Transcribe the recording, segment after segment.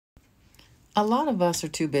A lot of us are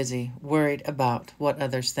too busy worried about what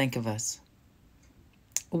others think of us,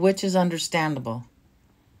 which is understandable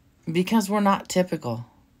because we're not typical.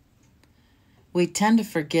 We tend to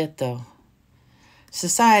forget, though.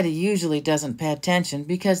 Society usually doesn't pay attention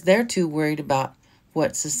because they're too worried about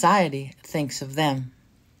what society thinks of them.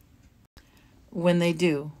 When they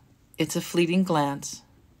do, it's a fleeting glance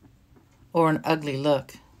or an ugly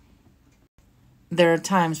look. There are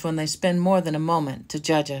times when they spend more than a moment to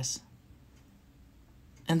judge us,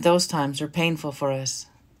 and those times are painful for us.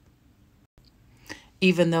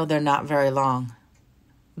 Even though they're not very long,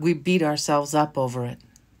 we beat ourselves up over it.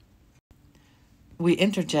 We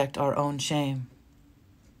interject our own shame.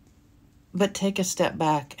 But take a step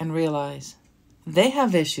back and realize they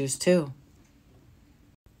have issues too.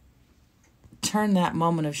 Turn that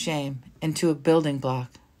moment of shame into a building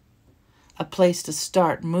block, a place to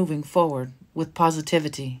start moving forward with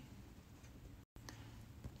positivity.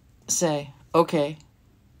 Say, okay,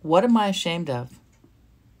 what am I ashamed of?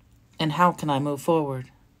 And how can I move forward?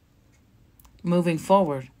 Moving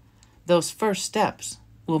forward, those first steps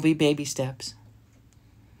will be baby steps.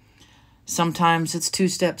 Sometimes it's 2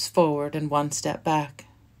 steps forward and 1 step back.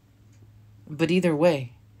 But either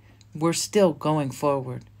way, we're still going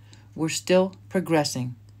forward. We're still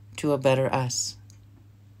progressing to a better us.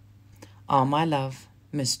 All my love,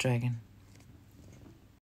 Miss Dragon.